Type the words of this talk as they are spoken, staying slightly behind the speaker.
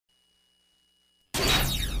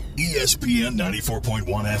ESPN 94.1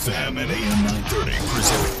 FM and AM 930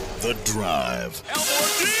 present The Drive. Elmore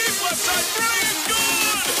deep, left side three is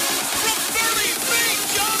good! From 30 feet,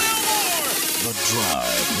 John Elmore! The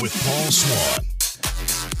Drive with Paul Swann.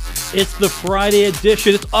 It's the Friday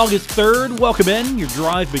edition. It's August 3rd. Welcome in. Your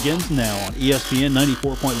drive begins now on ESPN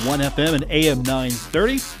 94.1 FM and AM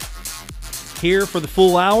 930. Here for the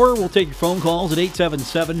full hour. We'll take your phone calls at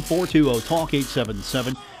 877-420-TALK,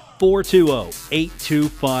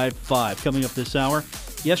 877-420-8255. Coming up this hour.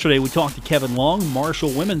 Yesterday we talked to Kevin Long,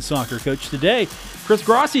 Marshall women's soccer coach. Today, Chris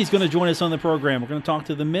Grassie is going to join us on the program. We're going to talk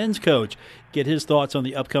to the men's coach, get his thoughts on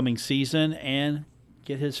the upcoming season, and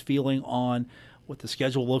get his feeling on what the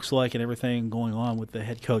schedule looks like and everything going on with the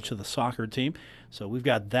head coach of the soccer team. So we've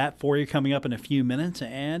got that for you coming up in a few minutes,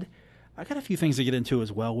 and I got a few things to get into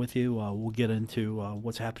as well with you. We'll get into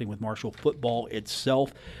what's happening with Marshall football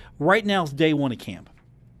itself. Right now is day one of camp.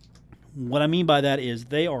 What I mean by that is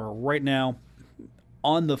they are right now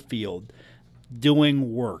on the field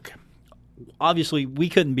doing work. Obviously, we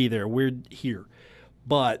couldn't be there. We're here.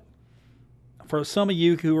 But for some of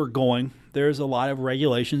you who are going, there's a lot of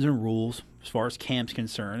regulations and rules as far as camp's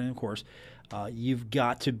concerned. And, of course, you've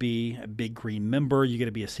got to be a Big Green member. You've got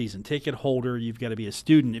to be a season ticket holder. You've got to be a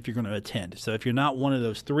student if you're going to attend. So if you're not one of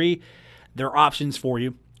those three, there are options for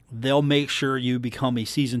you. They'll make sure you become a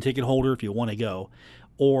season ticket holder if you want to go.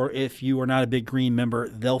 Or if you are not a Big Green member,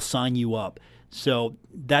 they'll sign you up. So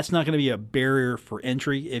that's not going to be a barrier for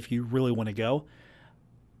entry if you really want to go.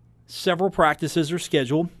 Several practices are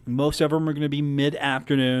scheduled. Most of them are going to be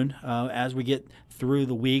mid-afternoon. As we get through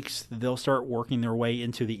the weeks, they'll start working their way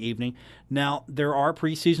into the evening. Now, there are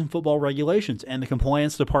preseason football regulations, and the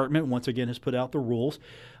compliance department, once again, has put out the rules.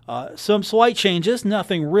 Some slight changes,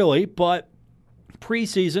 nothing really, but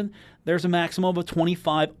preseason, there's a maximum of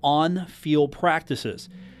 25 on-field practices.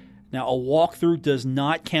 Now, a walkthrough does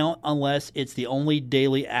not count unless it's the only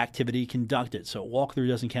daily activity conducted. So a walkthrough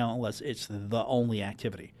doesn't count unless it's the only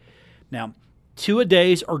activity. Now,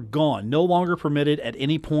 2-a-days are gone, no longer permitted at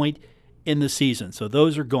any point in the season. So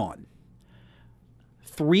those are gone.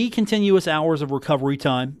 3 continuous hours of recovery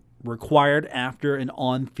time required after an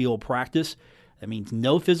on-field practice. That means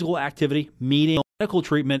no physical activity, meaning no medical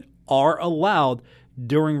treatment are allowed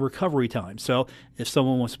during recovery time. So if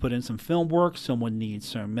someone wants to put in some film work, someone needs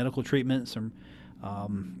some medical treatment, some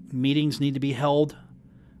meetings need to be held,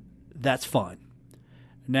 that's fine.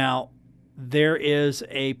 Now, there is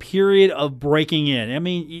a period of breaking in. I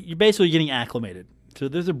mean, you're basically getting acclimated. So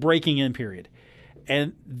there's a breaking in period.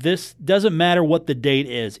 And this doesn't matter what the date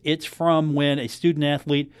is. It's from when a student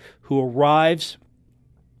athlete who arrives,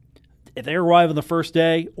 if they arrive on the first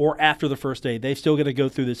day or after the first day, they've still got to go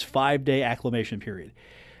through this 5-day acclimation period.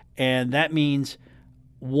 And that means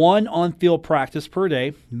 1 on-field practice per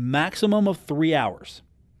day, maximum of 3 hours.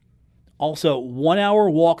 Also, 1 hour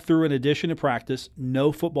walkthrough in addition to practice,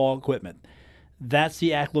 no football equipment. That's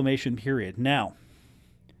the acclimation period. Now,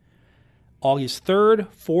 August 3rd,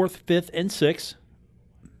 4th, 5th, and 6th,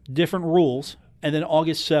 different rules. And then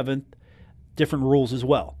August 7th, different rules as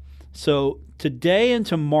well. So today and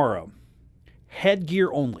tomorrow,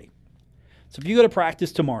 headgear only. So if you go to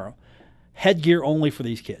practice tomorrow, headgear only for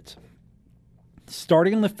these kids.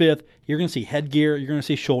 Starting on the 5th, you're going to see headgear, you're going to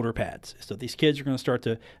see shoulder pads. So these kids are going to start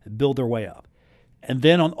to build their way up. And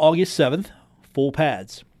then on August 7th, full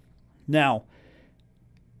pads. Now,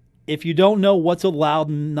 if you don't know what's allowed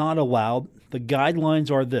and not allowed, the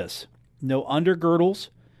guidelines are this. No undergirdles,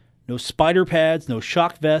 no spider pads, no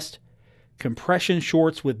shock vest, compression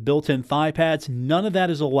shorts with built-in thigh pads, none of that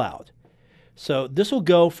is allowed. So this will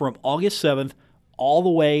go from August 7th all the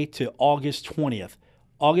way to August 20th.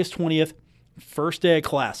 August 20th, first day of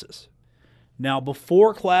classes. Now,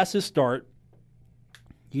 before classes start,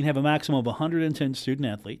 you can have a maximum of 110 student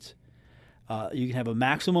athletes. You can have a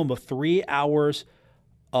maximum of 3 hours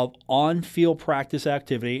of on-field practice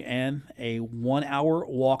activity, and a 1-hour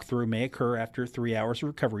walkthrough may occur after 3 hours of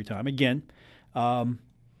recovery time. Again,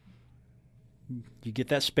 you get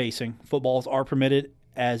that spacing. Footballs are permitted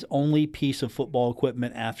as only piece of football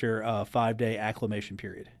equipment after a 5-day acclimation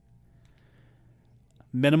period.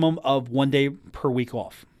 Minimum of 1 day per week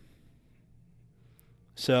off.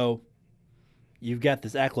 So you've got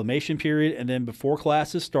this acclimation period, and then before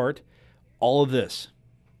classes start, all of this.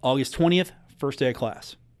 August 20th, first day of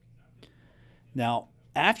class. Now,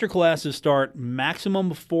 after classes start,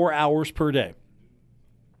 maximum of 4 hours per day.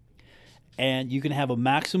 And you can have a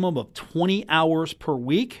maximum of 20 hours per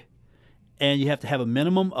week, and you have to have a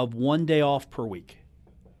minimum of 1 day off per week.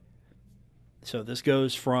 So this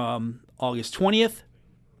goes from August 20th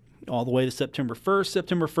all the way to September 1st.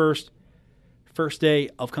 September 1st, first day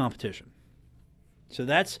of competition. So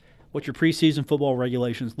that's what your preseason football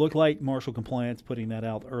regulations look like. Marshall Compliance putting that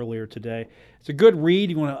out earlier today. It's a good read.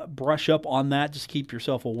 You want to brush up on that. Just keep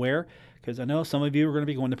yourself aware, because I know some of you are going to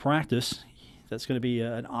be going to practice. That's going to be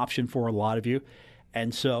an option for a lot of you.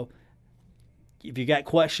 And so if you got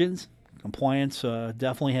questions, Compliance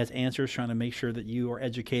definitely has answers, trying to make sure that you are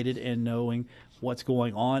educated and knowing what's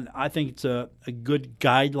going on. I think it's a good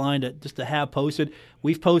guideline just to have posted.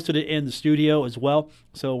 We've posted it in the studio as well,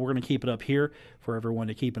 so we're going to keep it up here for everyone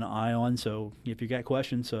to keep an eye on. So if you got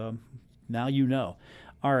questions, now you know.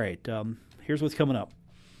 All right, here's what's coming up.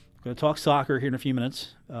 We're going to talk soccer here in a few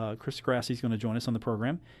minutes. Chris Grassie is going to join us on the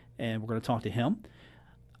program, and we're going to talk to him.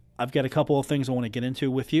 I've got a couple of things I want to get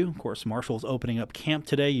into with you. Of course, Marshall's opening up camp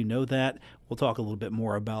today. You know that. We'll talk a little bit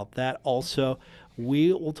more about that. Also,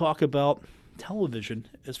 we will talk about television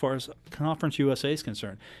as far as Conference USA is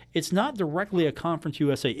concerned. It's not directly a Conference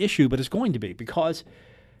USA issue, but it's going to be, because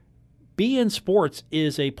beIN Sports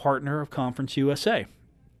is a partner of Conference USA.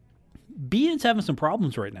 beIN's having some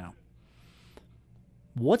problems right now.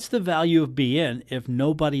 What's the value of beIN if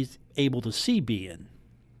nobody's able to see beIN?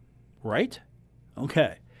 Right?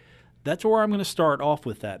 Okay. That's where I'm going to start off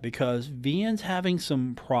with that, because beIN's having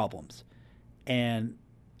some problems. And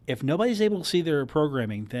if nobody's able to see their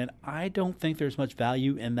programming, then I don't think there's much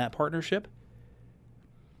value in that partnership.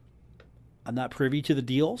 I'm not privy to the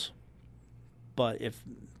deals, but if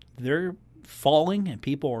they're falling and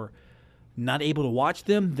people are not able to watch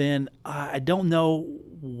them, then I don't know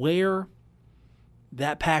where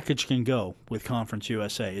that package can go with Conference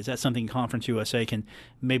USA. Is that something Conference USA can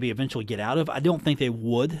maybe eventually get out of? I don't think they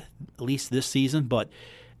would, at least this season, but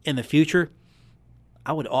in the future,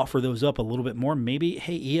 I would offer those up a little bit more. Maybe,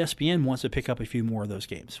 hey, ESPN wants to pick up a few more of those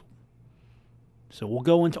games. So we'll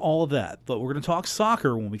go into all of that, but we're going to talk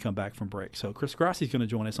soccer when we come back from break. So Chris Grassie is going to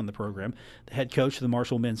join us on the program, the head coach of the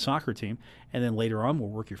Marshall men's soccer team, and then later on we'll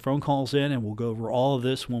work your phone calls in, and we'll go over all of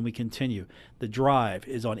this when we continue. The Drive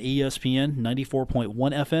is on ESPN 94.1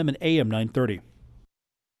 FM and AM 930.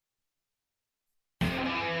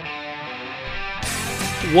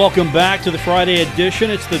 Welcome back to the Friday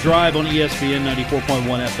edition. It's The Drive on ESPN 94.1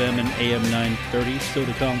 FM and AM 930. Still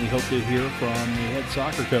to come, we hope to hear from the head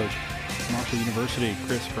soccer coach, Marshall University,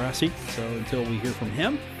 Chris Grassie. So until we hear from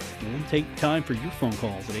him, we'll take time for your phone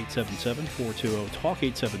calls at 877-420-TALK,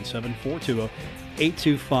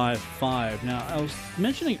 877-420-8255. Now, I was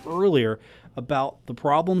mentioning earlier about the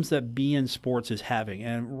problems that beIN Sports is having.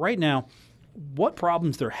 And right now, what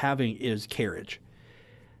problems they're having is carriage.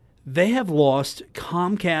 They have lost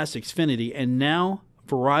Comcast, Xfinity, and now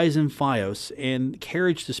Verizon Fios in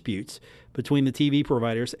carriage disputes between the TV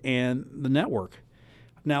providers and the network.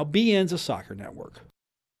 Now, beIN's a soccer network.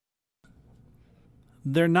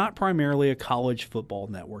 They're not primarily a college football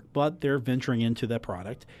network, but they're venturing into that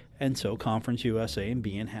product, and so Conference USA and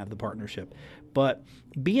beIN have the partnership. But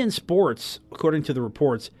beIN Sports, according to the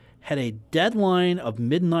reports, had a deadline of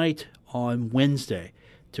midnight on Wednesday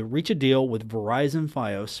to reach a deal with Verizon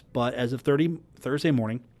Fios, but as of Thursday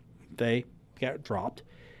morning, they got dropped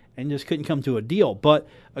and just couldn't come to a deal. But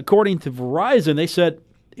according to Verizon, they said,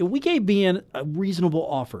 we gave beIN a reasonable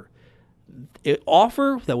offer. An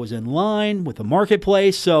offer that was in line with the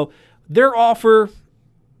marketplace, so their offer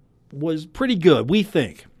was pretty good, we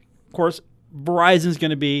think. Of course, Verizon's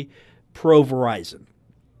going to be pro-Verizon.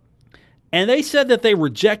 And they said that they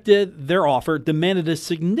rejected their offer, demanded a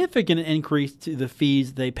significant increase to the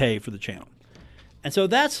fees they pay for the channel. And so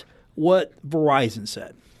that's what Verizon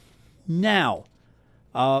said. Now,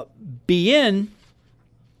 beIN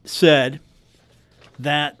said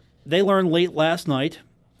that they learned late last night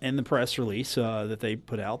in the press release that they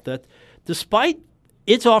put out that despite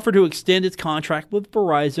its offer to extend its contract with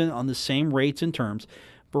Verizon on the same rates and terms,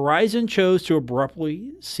 Verizon chose to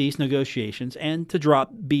abruptly cease negotiations and to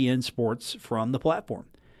drop beIN Sports from the platform.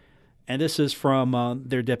 And this is from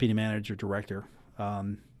their deputy manager director,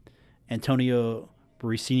 Antonio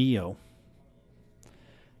Bricinio.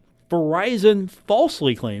 Verizon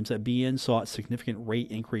falsely claims that beIN sought significant rate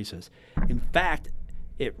increases. In fact,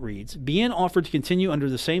 it reads, beIN offered to continue under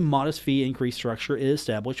the same modest fee increase structure it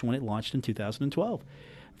established when it launched in 2012.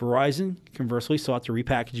 Verizon conversely sought to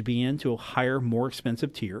repackage beIN to a higher, more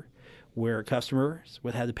expensive tier where customers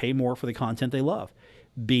would have to pay more for the content they love.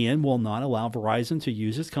 beIN will not allow Verizon to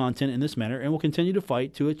use its content in this manner and will continue to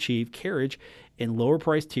fight to achieve carriage in lower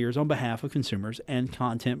price tiers on behalf of consumers and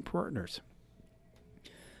content partners.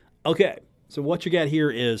 Okay, so what you got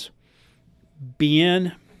here is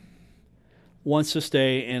beIN wants to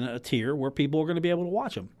stay in a tier where people are going to be able to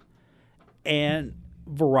watch them. And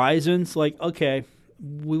Verizon's like, okay,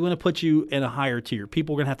 we want to put you in a higher tier.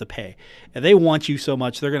 People are going to have to pay. And they want you so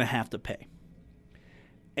much, they're going to have to pay.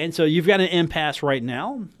 And so you've got an impasse right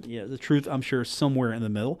now. Yeah, the truth, I'm sure, is somewhere in the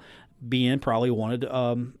middle. BN probably wanted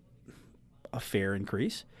a fair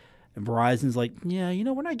increase. And Verizon's like, yeah,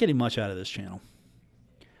 we're not getting much out of this channel.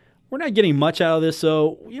 We're not getting much out of this,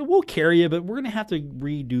 so we'll carry you, but we're going to have to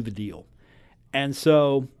redo the deal. And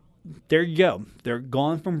so there you go. They're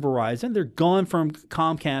gone from Verizon. They're gone from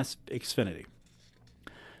Comcast Xfinity.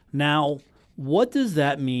 Now, what does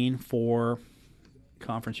that mean for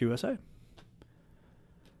Conference USA?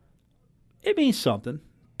 It means something,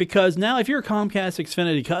 because now if you're a Comcast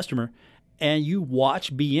Xfinity customer and you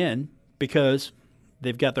watch BN because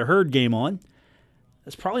they've got their herd game on,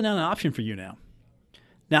 that's probably not an option for you now.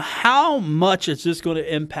 Now, how much is this going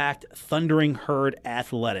to impact Thundering Herd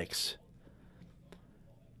athletics?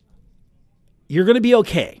 You're going to be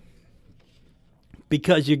okay,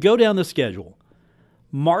 because you go down the schedule.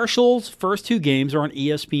 Marshall's first 2 games are on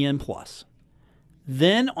ESPN+,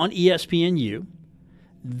 then on ESPNU,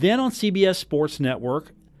 then on CBS Sports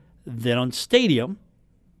Network, then on Stadium,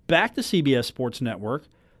 back to CBS Sports Network,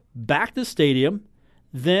 back to Stadium,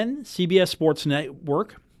 then CBS Sports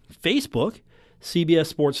Network, Facebook, CBS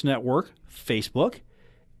Sports Network, Facebook,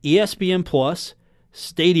 ESPN+,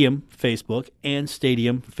 Stadium, Facebook, and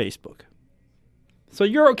Stadium, Facebook. So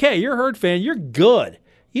you're okay. You're a Herd fan. You're good.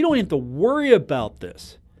 You don't have to worry about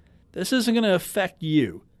this. This isn't going to affect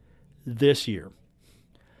you this year.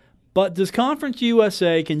 But does Conference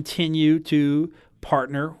USA continue to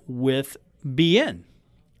partner with BN?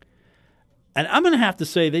 And I'm going to have to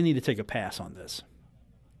say they need to take a pass on this.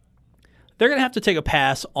 They're going to have to take a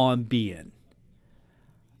pass on BN.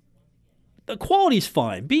 The quality's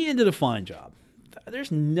fine. BN did a fine job.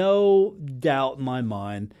 There's no doubt in my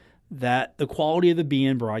mind that the quality of the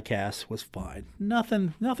BN broadcast was fine.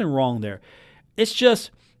 Nothing wrong there. It's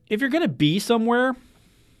just, if you're going to be somewhere,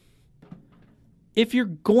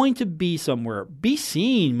 be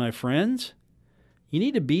seen, my friends. You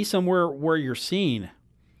need to be somewhere where you're seen.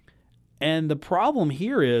 And the problem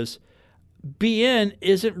here is BN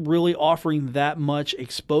isn't really offering that much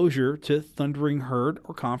exposure to Thundering Herd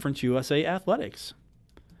or Conference USA athletics.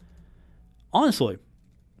 Honestly,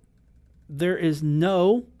 there is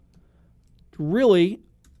no really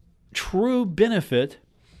true benefit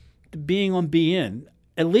to being on BN.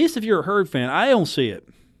 At least if you're a Herd fan, I don't see it.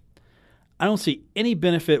 I don't see any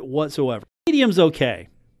benefit whatsoever. Stadium's okay.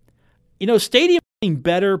 Stadium's getting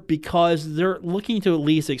better because they're looking to at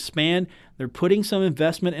least expand. They're putting some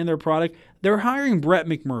investment in their product. They're hiring Brett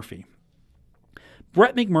McMurphy.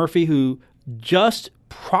 Brett McMurphy, who just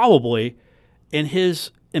probably in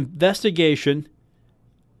his investigation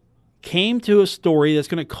came to a story that's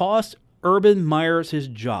going to cost Urban Meyers his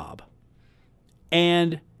job.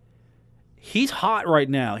 And he's hot right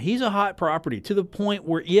now. He's a hot property to the point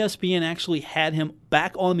where ESPN actually had him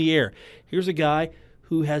back on the air. Here's a guy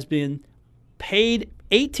who has been paid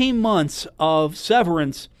 18 months of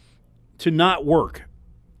severance to not work.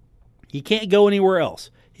 He can't go anywhere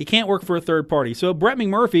else. He can't work for a third party. So Brett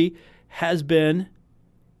McMurphy has been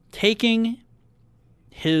taking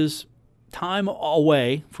his time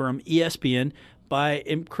away from ESPN by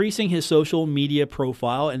increasing his social media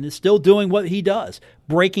profile, and is still doing what he does,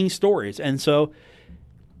 breaking stories. And so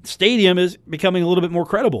Stadium is becoming a little bit more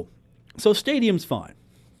credible. So Stadium's fine.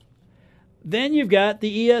 Then you've got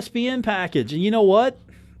the ESPN package. And you know what?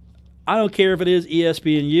 I don't care if it is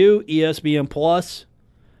ESPNU, ESPN Plus.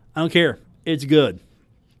 I don't care. It's good.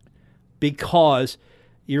 Because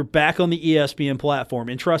you're back on the ESPN platform.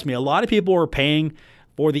 And trust me, a lot of people are paying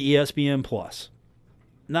for the ESPN Plus.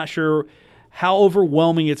 Not sure how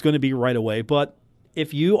overwhelming it's going to be right away, but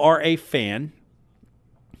if you are a fan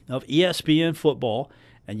of ESPN football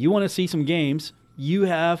and you want to see some games, you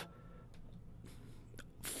have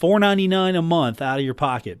 $4.99 a month out of your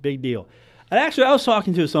pocket. Big deal. And actually, I was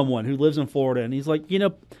talking to someone who lives in Florida, and he's like,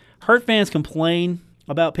 Herd fans complain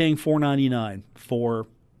about paying $4.99 for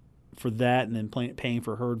that, and then paying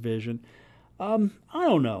for Herd Vision. I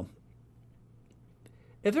don't know.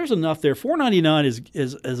 If there's enough there, $4.99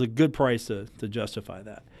 is a good price to justify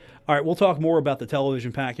that. All right, we'll talk more about the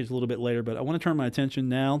television package a little bit later, but I want to turn my attention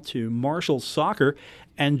now to Marshall soccer.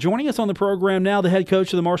 And joining us on the program now, the head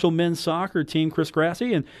coach of the Marshall men's soccer team, Chris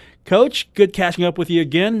Grassie. And Coach, good catching up with you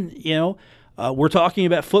again. We're talking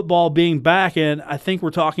about football being back, and I think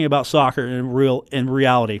we're talking about soccer in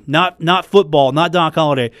reality. Not football, not Doc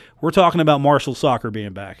Holliday. We're talking about Marshall soccer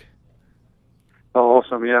being back. Oh,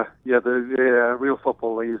 awesome! Yeah. The real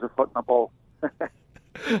football leagues are foot in the ball.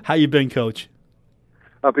 How you been, Coach?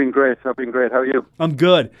 I've been great. How are you? I'm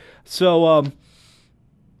good. So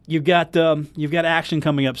you've got action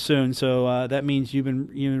coming up soon. So that means you've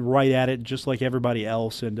been right at it, just like everybody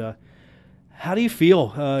else. And How do you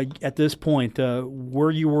feel at this point,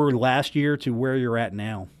 where you were last year to where you're at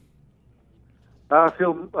now? I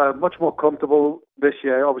feel much more comfortable this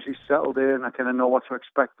year. Obviously settled in. I kind of know what to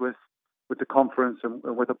expect with the conference and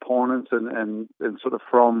with opponents and sort of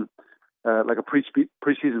from like a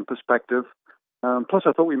preseason perspective. Plus,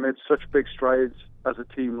 I thought we made such big strides as a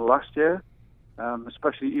team last year,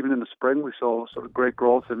 especially even in the spring. We saw sort of great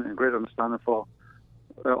growth and great understanding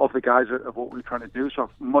of the guys of what we're trying to do. So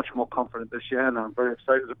I'm much more confident this year, and I'm very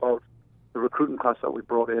excited about the recruiting class that we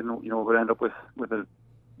brought in. You know, we'll end up with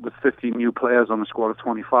 15 new players on the squad of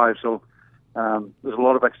 25. So there's a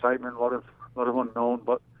lot of excitement, a lot of unknown,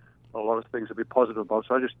 but a lot of things to be positive about.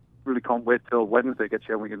 So I just really can't wait till Wednesday gets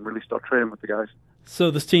here and we can really start training with the guys.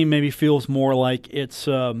 So this team maybe feels more like it's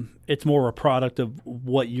more a product of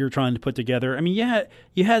what you're trying to put together. I mean,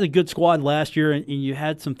 you had a good squad last year and you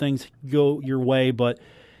had some things go your way, but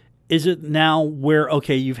is it now where,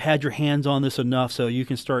 okay, you've had your hands on this enough so you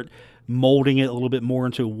can start molding it a little bit more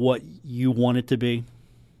into what you want it to be?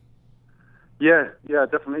 Yeah,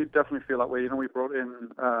 definitely feel that way. You know, we brought in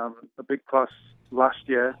a big class last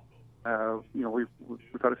year. You know, we've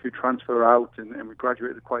had a few transfer out and we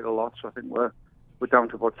graduated quite a lot. So I think we're down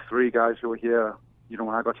to about 3 guys who were here, you know,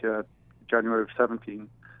 when I got here January of 17.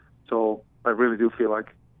 So I really do feel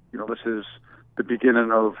like, you know, this is the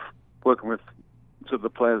beginning of working with sort of the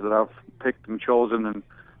players that I've picked and chosen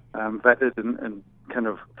and vetted and kind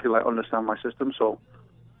of feel like I understand my system. So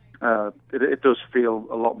it does feel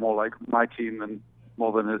a lot more like my team and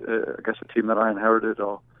more than I guess a team that I inherited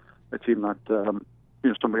or a team that you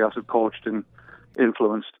know, somebody else had coached and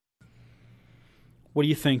influenced. What do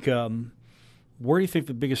you think? Where do you think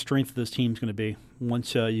the biggest strength of this team is going to be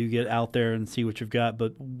once you get out there and see what you've got?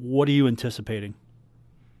 But what are you anticipating?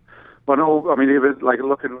 Well, no, I mean, even like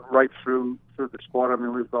looking right through the squad. I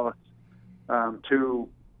mean, we've got 2,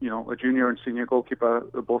 you know, a junior and senior goalkeeper.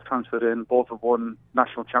 They're both transferred in. Both have won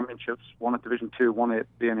national championships. One at Division 2, one at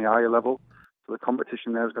the NAIA level. So the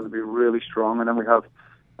competition there is going to be really strong. And then we have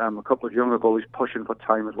a couple of younger goalies pushing for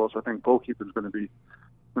time as well. So I think goalkeeping is going to be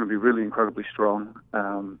really incredibly strong.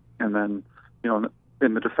 And then, you know,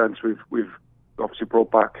 in the defence, we've obviously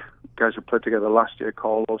brought back guys who played together last year: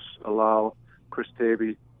 Carlos, Alal, Chris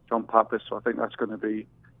Davey, John Pappas. So I think that's going to be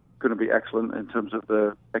excellent in terms of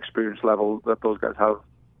the experience level that those guys have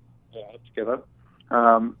together.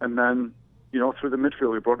 And then, you know, through the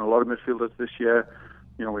midfield, we brought in a lot of midfielders this year.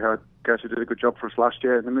 You know, we had guys who did a good job for us last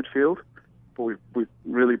year in the midfield, but we've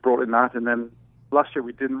really brought in that. And then last year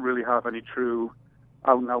we didn't really have any true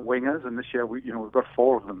out-and-out wingers, and this year we've got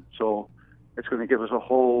 4 of them. So it's going to give us a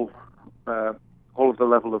whole of the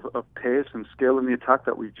level of pace and skill in the attack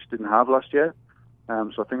that we just didn't have last year.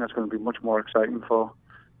 So I think that's going to be much more exciting for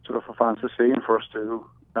fans to see and for us to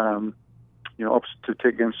you know, to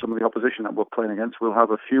take against some of the opposition that we're playing against. We'll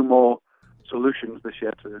have a few more solutions this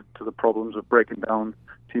year to the problems of breaking down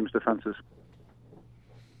teams' defenses.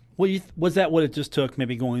 Well, was that what it just took,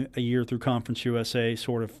 maybe going a year through Conference USA,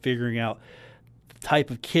 sort of figuring out the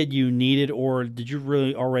type of kid you needed, or did you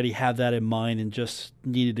really already have that in mind and just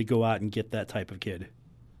needed to go out and get that type of kid?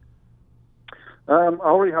 I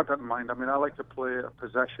already had that in mind. I mean, I like to play a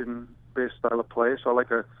possession-based style of play, so I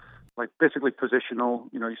like basically positional.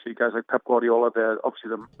 You know, you see guys like Pep Guardiola, they're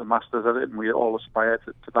obviously the masters at it, and we all aspire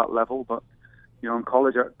to that level. But, you know, in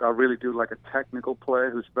college, I really do like a technical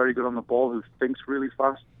player who's very good on the ball, who thinks really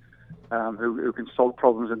fast, who can solve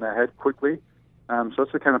problems in their head quickly. So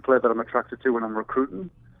that's the kind of player that I'm attracted to when I'm recruiting.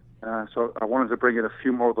 So I wanted to bring in a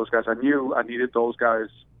few more of those guys. I knew I needed those guys.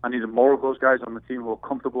 I needed more of those guys on the team who were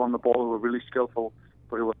comfortable on the ball, who were really skillful,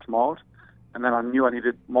 but who were smart. And then I knew I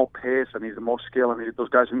needed more pace. I needed more skill. I needed those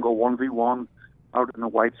guys who can go 1v1 out in the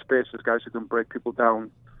white space. Those guys who can break people down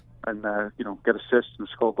and you know, get assists and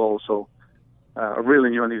score goals. So I really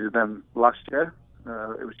knew I needed them last year.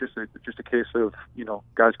 It was just a case of, you know,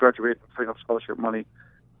 guys graduating, freeing up scholarship money,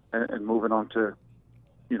 and moving on to,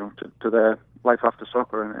 you know, to their life after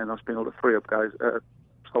soccer, and us being able to free up guys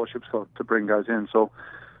scholarships to bring guys in. So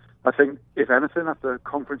I think, if anything, after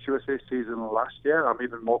Conference USA season last year, I'm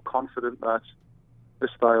even more confident that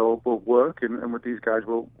this style will work, and with these guys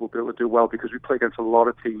we'll be able to do well, because we play against a lot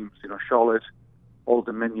of teams, you know, Charlotte, Old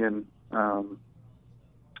Dominion,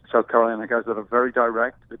 South Carolina, guys that are very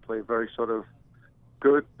direct. They play very sort of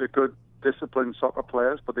good disciplined soccer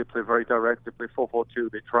players, but they play very direct. They play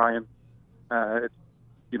 4-4-2. They try and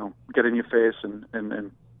you know, get in your face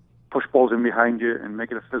and push balls in behind you and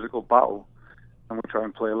make it a physical battle. And we try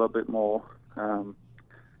and play a little bit more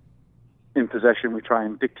in possession. We try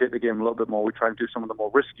and dictate the game a little bit more. We try and do some of the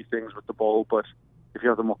more risky things with the ball. But if you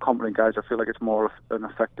have the more competent guys, I feel like it's more an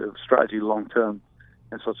effective strategy long term.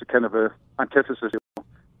 And so it's a kind of a antithesis.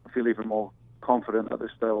 I feel even more confident at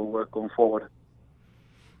this style of work going forward.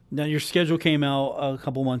 Now, your schedule came out a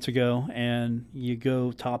couple months ago, and you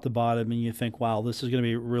go top to bottom, and you think, wow, this is going to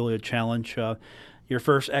be really a challenge. Your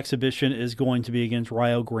first exhibition is going to be against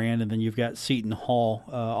Rio Grande, and then you've got Seton Hall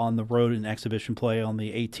on the road in exhibition play on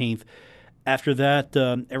the 18th. After that,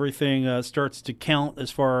 everything starts to count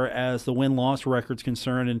as far as the win-loss record's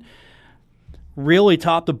concerned, and really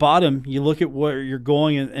top to bottom, you look at where you're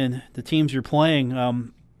going and the teams you're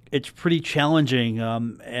playing, it's pretty challenging,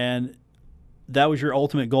 and that was your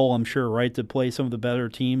ultimate goal, I'm sure, right, to play some of the better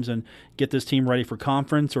teams and get this team ready for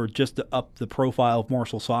conference, or just to up the profile of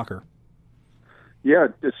Marshall soccer? Yeah,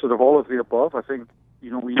 it's sort of all of the above. I think,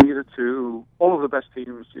 we needed to, all of the best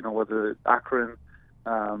teams, whether Akron,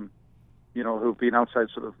 who've been outside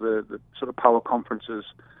sort of the sort of power conferences,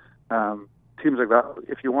 teams like that.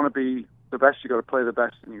 If you want to be the best, you got to play the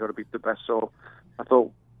best, and you got to beat the best. So I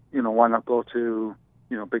thought, why not go to,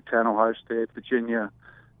 Big Ten, Ohio State, Virginia,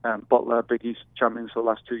 Butler, Big East champions for the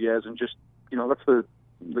last 2 years, and just, that's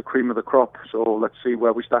the cream of the crop. So let's see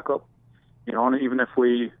where we stack up. And even if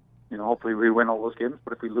we, hopefully we win all those games,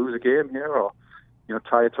 but if we lose a game here or,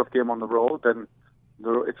 tie a tough game on the road, then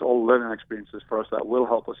it's all learning experiences for us that will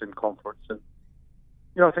help us in conference. And,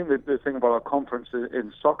 I think the thing about our conference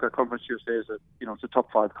in soccer, Conference USA, is that, it's a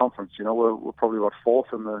top 5 conference. We're probably about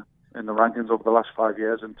 4th in the rankings over the last 5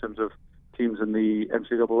 years in terms of teams in the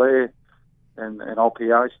NCAA and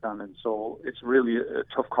RPI standing. So it's really a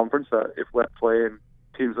tough conference that if we're playing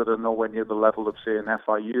teams that are nowhere near the level of, say, an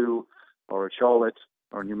FIU or a Charlotte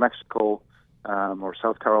or New Mexico or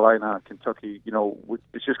South Carolina, Kentucky,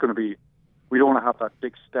 it's just going to be, we don't want to have that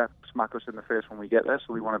big step smack us in the face when we get there.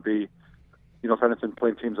 So we want to be, if anything,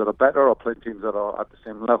 playing teams that are better or playing teams that are at the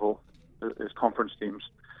same level as conference teams.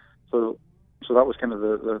 So that was kind of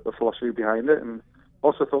the philosophy behind it. And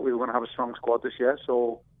also thought we were going to have a strong squad this year.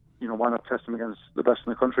 So, why not test them against the best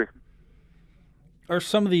in the country? Are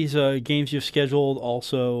some of these games you've scheduled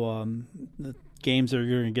also the games that are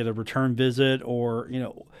going to get a return visit, or,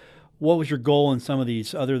 what was your goal in some of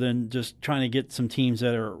these other than just trying to get some teams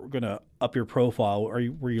that are going to up your profile?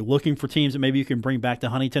 Were you looking for teams that maybe you can bring back to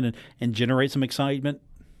Huntington and generate some excitement?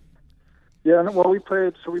 Yeah, well, we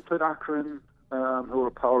played Akron, who were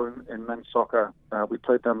power in men's soccer. We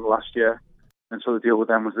played them last year, and so the deal with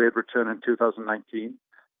them was they'd return in 2019.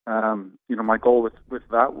 My goal with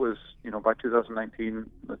that was, by 2019,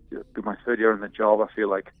 it'll be my 3rd year in the job. I feel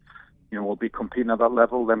like, we'll be competing at that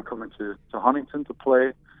level. Them coming to Huntington to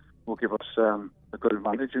play will give us a good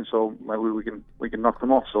advantage, and so maybe we can knock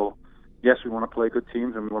them off. So yes, we want to play good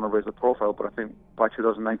teams and we want to raise the profile, but I think by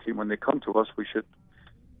 2019, when they come to us, we should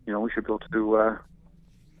be able to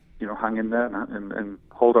hang in there and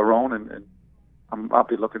hold our own, and I'll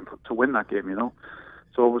be looking to win that game.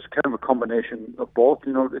 So it was kind of a combination of both.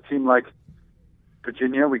 A team like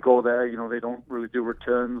Virginia, we go there, they don't really do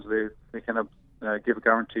returns. They kind of give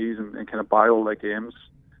guarantees and kind of buy all their games.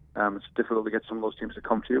 It's difficult to get some of those teams to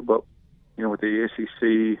come to you, but, with the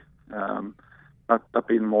ACC, that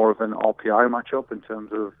being more of an RPI matchup in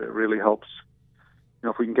terms of it really helps,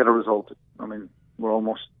 if we can get a result. I mean, we're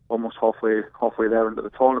almost halfway there into the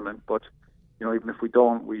tournament, but, even if we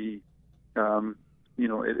don't, we,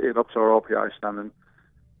 it ups our RPI standing.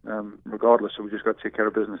 Regardless, so we just got to take care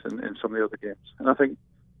of business in some of the other games. And I think,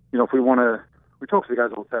 if we talk to the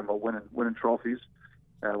guys all the time about winning trophies,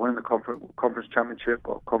 winning the conference championship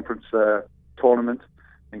or conference tournament,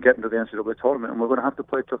 and getting to the NCAA tournament, and we're going to have to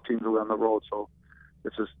play tough teams away on the road. So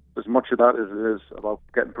it's as much of that as it is about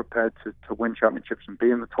getting prepared to win championships and be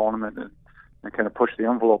in the tournament and kind of push the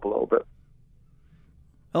envelope a little bit.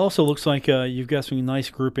 It also looks like you've got some nice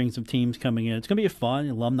groupings of teams coming in. It's going to be a fun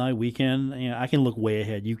alumni weekend. I can look way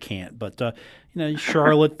ahead. You can't. But,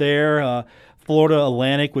 Charlotte there, Florida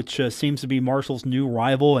Atlantic, which seems to be Marshall's new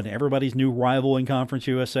rival and everybody's new rival in Conference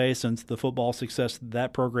USA since the football success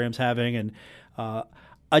that program's having. And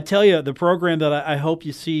I tell you, the program that I hope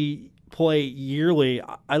you see play yearly,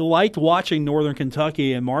 I liked watching Northern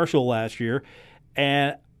Kentucky and Marshall last year.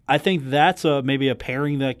 And I think that's maybe a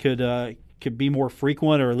pairing that could be more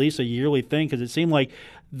frequent, or at least a yearly thing, because it seemed like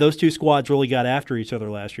those two squads really got after each other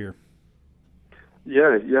last year.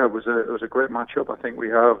 Yeah, it was a great matchup. I think we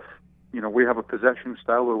have a possession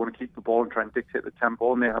style where we want to keep the ball and try and dictate the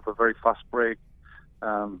tempo, and they have a very fast break,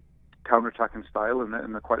 counter-attacking style, and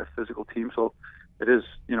they're quite a physical team. So it is,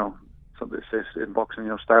 something that says in boxing,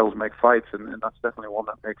 styles make fights, and that's definitely one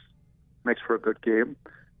that makes for a good game.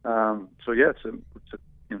 So yeah, it's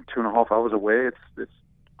 2.5 hours away. It's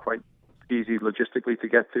quite easy logistically to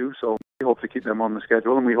get to, so we hope to keep them on the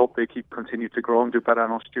schedule, and we hope they continue to grow and do better. I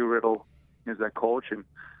know Stu Riddle is their coach, and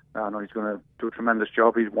I know he's going to do a tremendous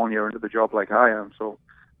job. He's 1 year into the job like I am, so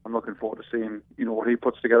I'm looking forward to seeing, what he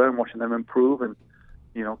puts together and watching them improve and,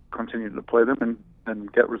 continue to play them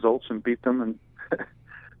and get results and beat them and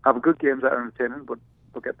have good games that are entertaining, but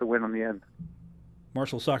get the win on the end.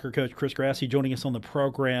 Marshall soccer coach Chris Grassie joining us on the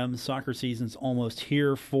program. Soccer season's almost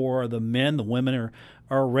here for the men. The women are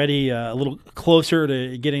already a little closer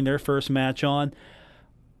to getting their first match on.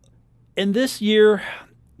 And this year,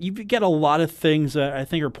 you've got a lot of things that I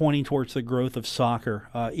think are pointing towards the growth of soccer.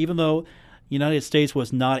 Even though the United States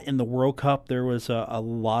was not in the World Cup, there was a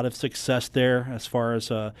lot of success there as far as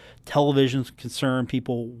television is concerned.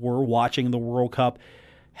 People were watching the World Cup,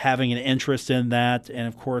 having an interest in that. And,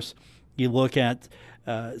 of course, you look at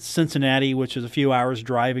Cincinnati, which is a few hours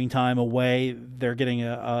driving time away. They're getting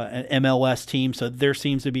an MLS team, so there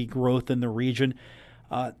seems to be growth in the region.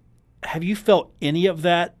 Have you felt any of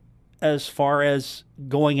that as far as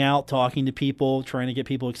going out, talking to people, trying to get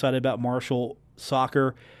people excited about Marshall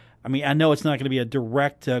soccer? I mean, I know it's not going to be a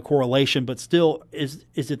direct correlation, but still, is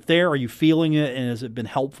it there? Are you feeling it, and has it been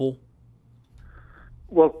helpful?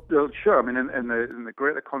 Well, sure. I mean, in the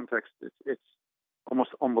greater context, it's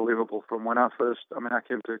almost unbelievable. From when I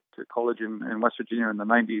came to college in West Virginia in the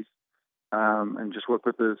 90s and just worked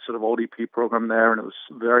with the sort of ODP program there, and it was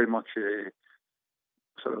very much a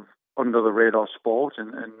sort of under-the-radar sport.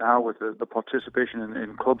 And now with the participation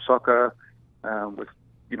in club soccer, with,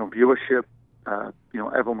 viewership,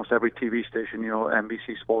 almost every TV station,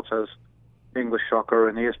 NBC Sports has English soccer,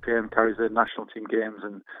 and ESPN carries the national team games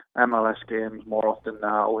and MLS games more often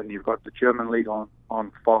now, and you've got the German league on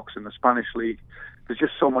Fox and the Spanish league. There's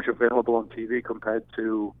just so much available on TV compared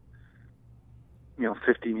to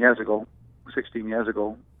 15 years ago, 16 years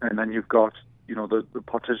ago, and then you've got the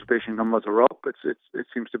participation numbers are up. It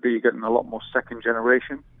seems to be getting a lot more second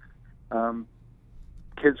generation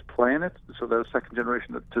kids playing it, so there's second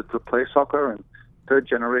generation to play soccer, and third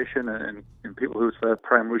generation and people who it's their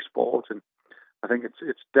primary sport. And I think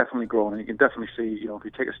it's definitely grown, and you can definitely see, if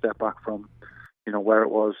you take a step back from, where it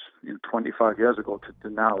was 25 years ago to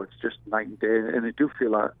now, it's just night and day. And I do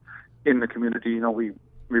feel that in the community, we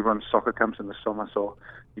run soccer camps in the summer, so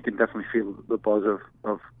you can definitely feel the buzz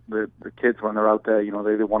of the kids when they're out there.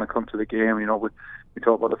 They want to come to the game. We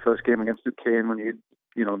talk about the first game against Duquesne when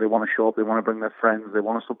they want to show up, they want to bring their friends, they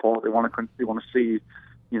want to support, they want to see,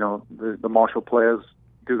 the Marshall players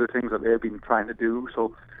do the things that they've been trying to do.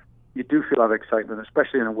 So you do feel that excitement,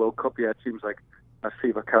 especially in a World Cup. Yeah, it seems like that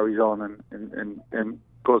fever carries on and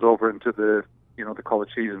goes over into the the college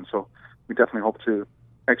season. So we definitely hope to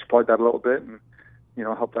exploit that a little bit and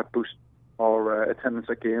help that boost our attendance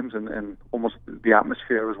at games and almost the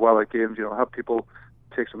atmosphere as well at games. Have people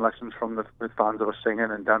take some lessons from the fans that are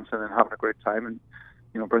singing and dancing and having a great time, and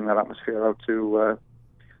bring that atmosphere out to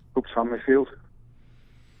Hoops Family Field.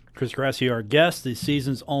 Chris Grassie, our guest. The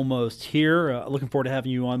season's almost here. Looking forward to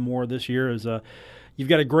having you on more this year. You've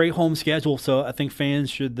got a great home schedule, so I think fans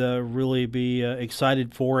should really be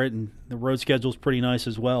excited for it, and the road schedule is pretty nice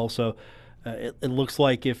as well. So it looks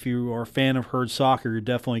like if you are a fan of Herd Soccer, you're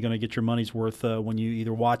definitely going to get your money's worth when you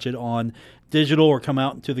either watch it on digital or come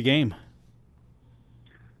out into the game.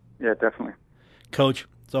 Yeah, definitely. Coach,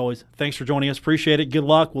 as always, thanks for joining us. Appreciate it. Good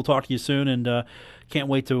luck. We'll talk to you soon, and can't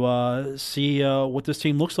wait to see what this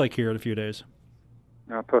team looks like here in a few days.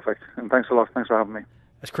 Perfect. And thanks a lot. Thanks for having me.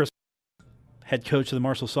 That's Chris, head coach of the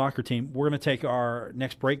Marshall soccer team. We're going to take our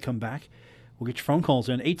next break, come back. We'll get your phone calls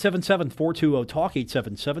in. 877-420-TALK,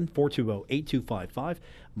 877-420-8255.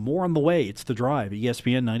 More on the way. It's The Drive,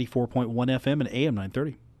 ESPN 94.1 FM and AM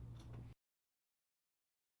 930.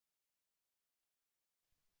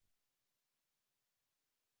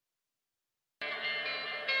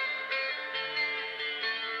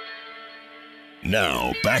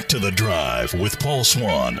 Now, back to The Drive with Paul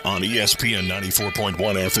Swann on ESPN 94.1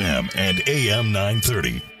 FM and AM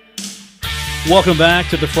 930. Welcome back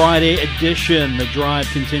to the Friday edition. The Drive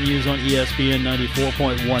continues on ESPN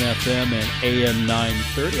 94.1 FM and AM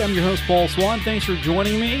 930. I'm your host, Paul Swann. Thanks for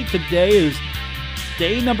joining me. Today is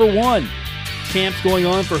day number 1. Camp's going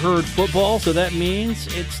on for Herd football, so that means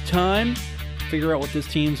it's time to figure out what this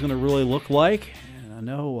team's going to really look like. And I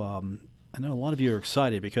know a lot of you are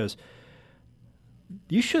excited because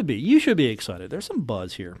you should be excited. There's some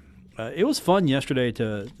buzz here. It was fun yesterday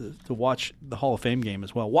to watch the Hall of Fame game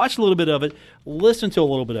as well. Watch a little bit of it, listen to a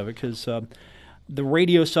little bit of it, because the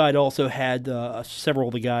radio side also had several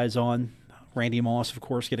of the guys on. Randy Moss, of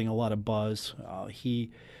course, getting a lot of buzz. He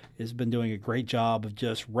has been doing a great job of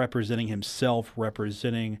just representing himself,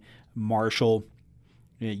 representing Marshall.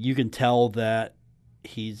 You can tell that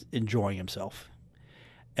he's enjoying himself.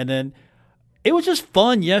 And then it was just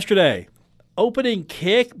fun yesterday. Opening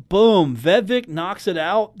kick, boom. Vedvik knocks it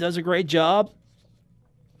out, does a great job.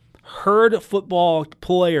 Herd football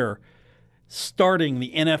player starting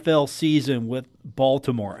the NFL season with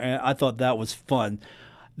Baltimore. And I thought that was fun.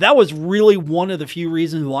 That was really one of the few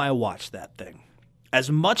reasons why I watched that thing.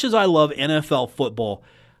 As much as I love NFL football,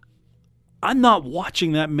 I'm not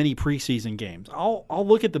watching that many preseason games. I'll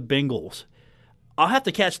look at the Bengals. I'll have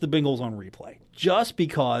to catch the Bengals on replay just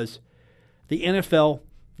because the NFL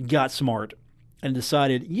got smart and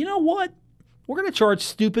decided, you know what? We're going to charge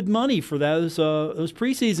stupid money for those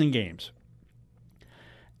preseason games.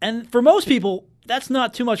 And for most people, that's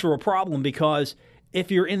not too much of a problem because if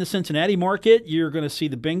you're in the Cincinnati market, you're going to see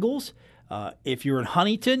the Bengals. If you're in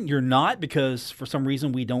Huntington, you're not because for some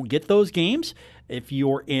reason we don't get those games. If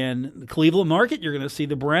you're in the Cleveland market, you're going to see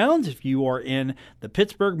the Browns. If you are in the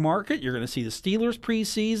Pittsburgh market, you're going to see the Steelers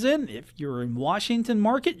preseason. If you're in Washington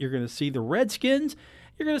market, you're going to see the Redskins.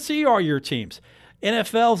 You're going to see all your teams.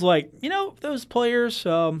 NFL's like, those players,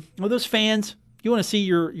 or those fans, you want to see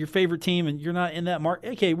your favorite team and you're not in that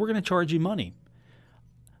market. Okay, we're going to charge you money.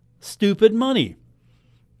 Stupid money.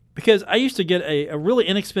 Because I used to get a really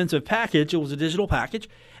inexpensive package. It was a digital package.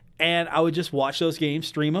 And I would just watch those games,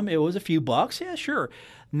 stream them. It was a few bucks. Yeah, sure.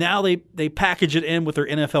 Now they package it in with their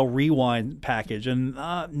NFL Rewind package. And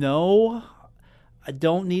no, I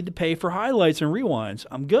don't need to pay for highlights and rewinds.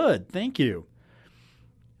 I'm good. Thank you.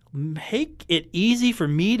 Make it easy for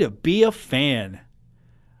me to be a fan.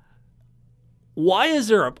 Why is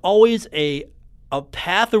there always a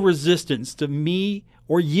path of resistance to me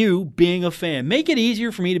or you being a fan? Make it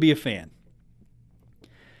easier for me to be a fan.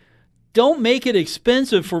 Don't make it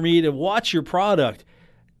expensive for me to watch your product.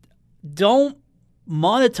 Don't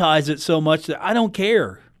monetize it so much that I don't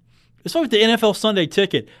care. It's like the NFL Sunday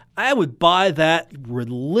Ticket. I would buy that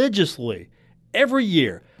religiously every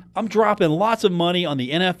year. I'm dropping lots of money on the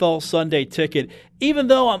NFL Sunday Ticket, even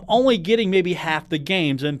though I'm only getting maybe half the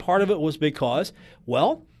games. And part of it was because,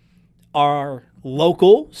 well, our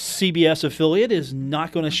local CBS affiliate is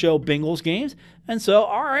not going to show Bengals games. And so,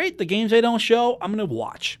 all right, the games they don't show, I'm going to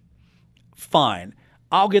watch. Fine.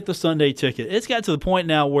 I'll get the Sunday Ticket. It's got to the point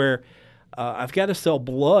now where I've got to sell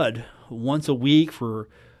blood once a week for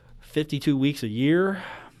 52 weeks a year.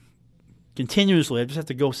 Continuously. I just have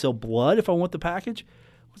to go sell blood if I want the package.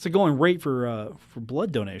 What's the going rate for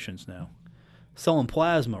blood donations now? Selling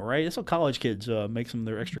plasma, right? That's how college kids make some of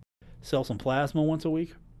their extra. Sell some plasma once a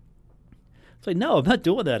week. It's like, no, I'm not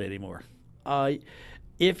doing that anymore.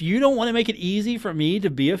 If you don't want to make it easy for me to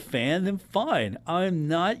be a fan, then fine. I'm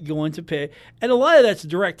not going to pay. And a lot of that's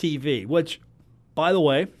DirecTV, which, by the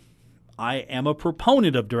way, I am a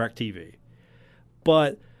proponent of DirecTV.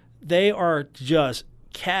 But they are just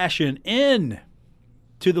cashing in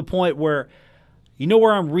to the point where, you know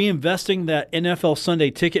where I'm reinvesting that NFL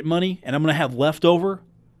Sunday Ticket money and I'm going to have leftover?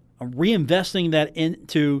 I'm reinvesting that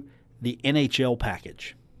into the NHL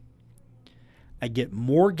package. I get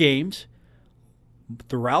more games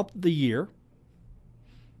throughout the year.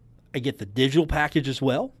 I get the digital package as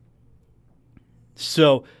well.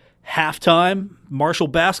 So, halftime Marshall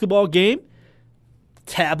basketball game,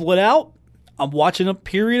 tablet out, I'm watching a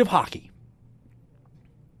period of hockey.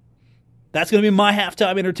 That's going to be my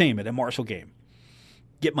halftime entertainment at Marshall game.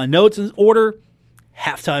 Get my notes in order,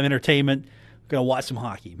 halftime entertainment, going to watch some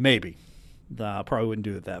hockey, maybe. I probably wouldn't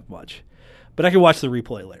do it that much. But I can watch the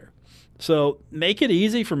replay later. So make it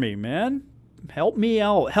easy for me, man. Help me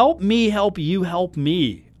out. Help me help you help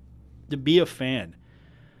me to be a fan.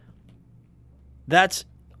 That's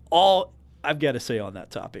all I've got to say on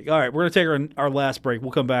that topic. All right, we're going to take our last break.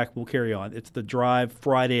 We'll come back. We'll carry on. It's the Drive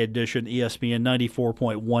Friday edition, ESPN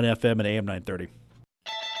 94.1 FM and AM 930.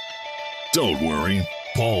 Don't worry.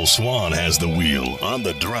 Paul Swann has the wheel on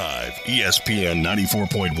the Drive, ESPN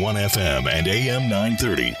 94.1 FM and AM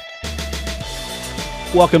 930.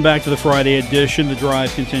 Welcome back to the Friday edition. The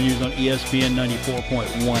Drive continues on ESPN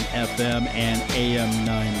 94.1 FM and AM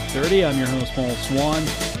 930. I'm your host, Paul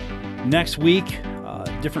Swann. Next week,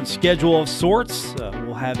 different schedule of sorts.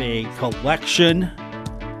 We'll have a collection,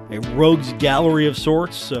 a rogues gallery of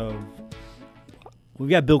sorts. So we've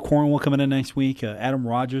got Bill Cornwell coming in next week. Adam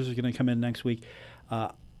Rogers is going to come in next week.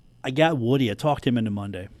 I got Woody. I talked him into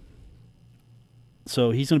Monday.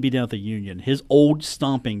 So he's going to be down at the Union, his old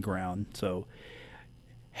stomping ground. So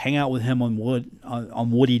hang out with him on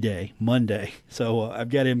Woody Day, Monday. So I've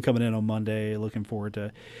got him coming in on Monday. Looking forward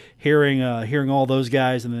to hearing all those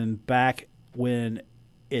guys. And then back when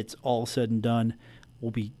it's all said and done,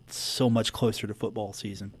 we'll be so much closer to football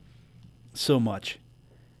season. So much.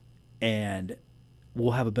 And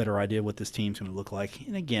we'll have a better idea what this team's going to look like.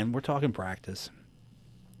 And again, we're talking practice.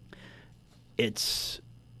 It's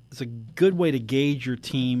it's a good way to gauge your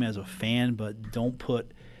team as a fan, but don't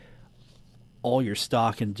put all your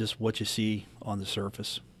stock in just what you see on the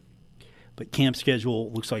surface. But camp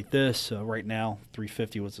schedule looks like this. Right now,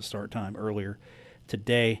 3:50 was the start time earlier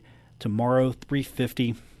today. Tomorrow,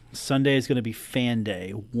 3:50. Sunday is going to be fan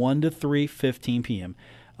day, 1 to 3:15 p.m.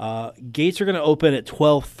 Gates are going to open at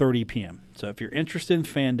 12:30 p.m. So if you're interested in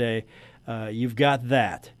fan day, you've got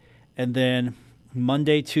that. And then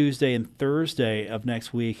Monday, Tuesday, and Thursday of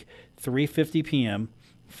next week, 3:50 p.m.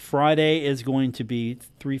 Friday is going to be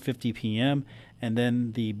 3:50 p.m. And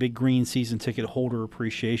then the Big Green season ticket holder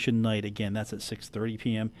appreciation night, again, that's at 6:30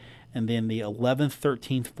 p.m. And then the 11th,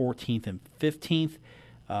 13th, 14th, and 15th,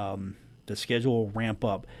 the schedule will ramp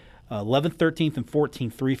up. 11th, 13th, and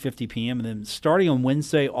 14th, 3:50 p.m. And then starting on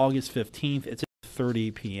Wednesday, August 15th, it's at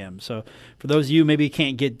 30 p.m. So for those of you maybe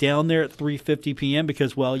can't get down there at 3:50 p.m.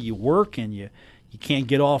 because, well, you work and you can't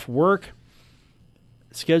get off work,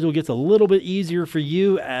 schedule gets a little bit easier for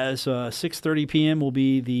you as 6:30 p.m. will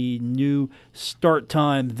be the new start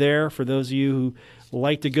time there for those of you who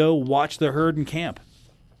like to go watch the herd in camp.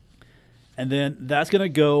 And then that's going to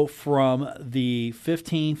go from the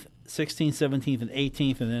 15th, 16th, 17th, and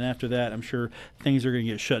 18th, and then after that, I'm sure things are going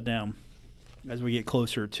to get shut down as we get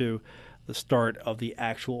closer to the start of the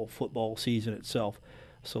actual football season itself.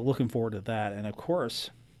 So looking forward to that. And, of course,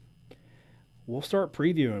 we'll start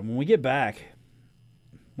previewing. When we get back,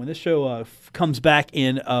 when this show comes back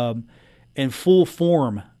in full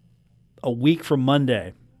form a week from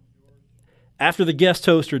Monday, after the guest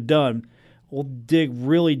hosts are done, we'll dig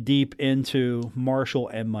really deep into Marshall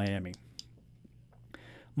and Miami.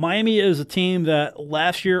 Miami is a team that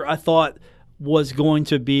last year I thought was going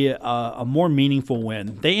to be a more meaningful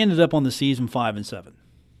win. They ended up on the season 5-7.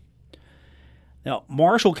 Now,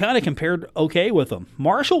 Marshall kind of compared okay with them.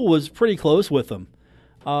 Marshall was pretty close with them.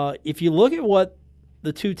 If you look at what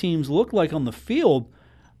the two teams looked like on the field,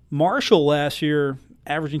 Marshall last year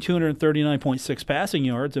averaging 239.6 passing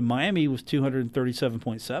yards, and Miami was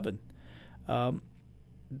 237.7.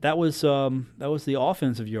 That was the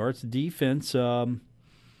offensive yards. The defense,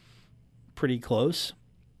 pretty close.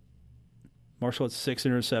 Marshall had 6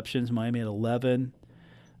 interceptions. Miami had 11.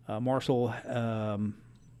 Marshall a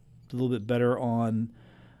little bit better on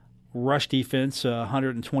rush defense,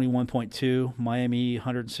 121.2. Miami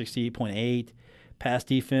 168.8. Pass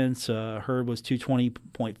defense, Hurd was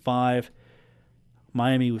 220.5.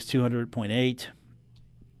 Miami was 200.8.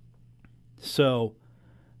 So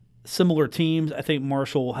similar teams. I think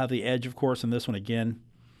Marshall will have the edge, of course, in this one again,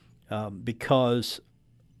 because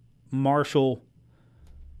Marshall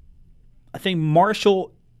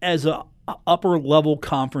as a upper level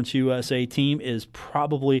Conference USA team is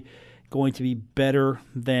probably going to be better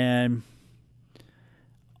than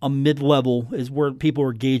a mid-level, is where people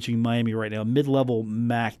are gauging Miami right now, a mid-level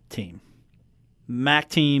MAC team. MAC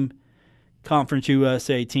team, Conference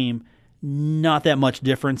USA team, not that much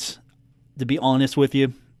difference, to be honest with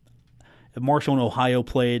you. If Marshall and Ohio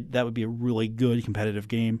played, that would be a really good competitive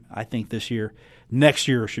game, I think, this year. Next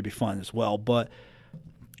year should be fun as well. But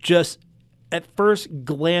just at first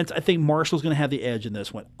glance, I think Marshall's going to have the edge in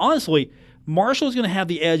this one. Honestly, Marshall's going to have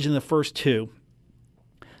the edge in the first two.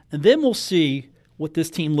 And then we'll see what this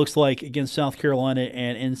team looks like against South Carolina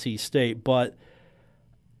and NC State. But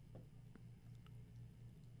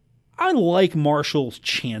I like Marshall's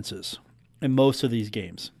chances in most of these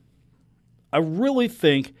games. I really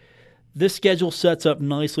think this schedule sets up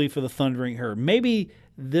nicely for the Thundering Herd. Maybe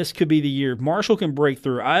this could be the year Marshall can break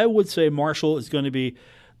through. I would say Marshall is going to be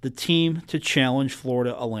the team to challenge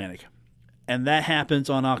Florida Atlantic. And that happens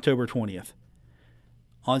on October 20th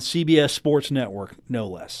on CBS Sports Network, no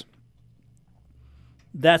less.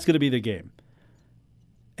 That's going to be the game.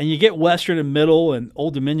 And you get Western and Middle and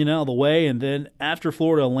Old Dominion out of the way, and then after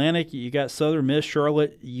Florida Atlantic, you got Southern Miss,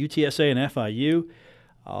 Charlotte, UTSA, and FIU.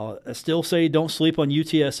 I still say don't sleep on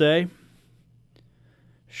UTSA.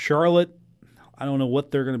 Charlotte, I don't know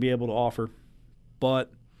what they're going to be able to offer.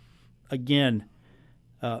 But, again,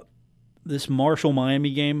 this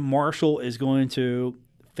Marshall-Miami game, Marshall is going to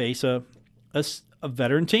face a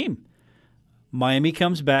veteran team. Miami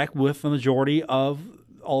comes back with the majority of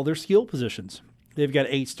all their skill positions. They've got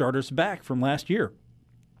 8 starters back from last year.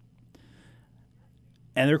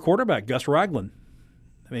 And their quarterback, Gus Ragland.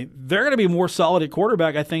 I mean, they're going to be more solid at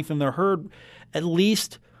quarterback, I think, than the Herd, at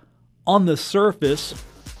least on the surface,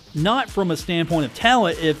 not from a standpoint of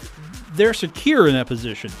talent, if they're secure in that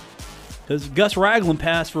position. Because Gus Ragland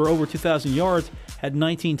passed for over 2,000 yards, had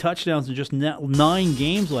 19 touchdowns in just 9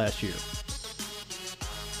 games last year.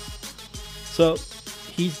 So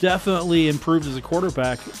he's definitely improved as a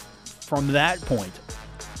quarterback from that point.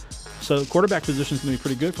 So the quarterback position is going to be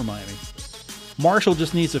pretty good for Miami. Marshall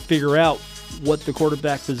just needs to figure out what the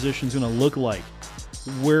quarterback position is going to look like,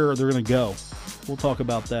 where they're going to go. We'll talk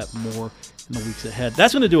about that more in the weeks ahead.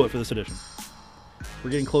 That's going to do it for this edition. We're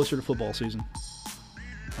getting closer to football season.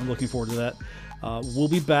 I'm looking forward to that. We'll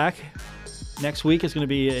be back. Next week is going to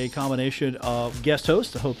be a combination of guest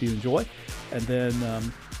hosts. I hope you enjoy. And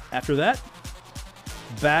then after that,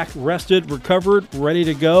 back, rested, recovered, ready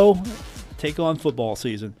to go, take on football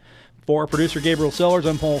season. For our producer, Gabriel Sellers,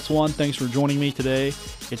 I'm Paul Swann. Thanks for joining me today.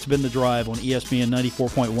 It's been The Drive on ESPN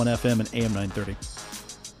 94.1 FM and AM 930.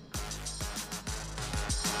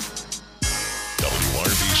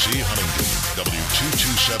 WRBC Huntington,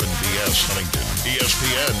 W227BS Huntington,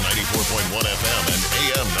 ESPN 94.1 FM and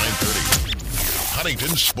AM 930.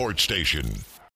 Huntington Sports Station.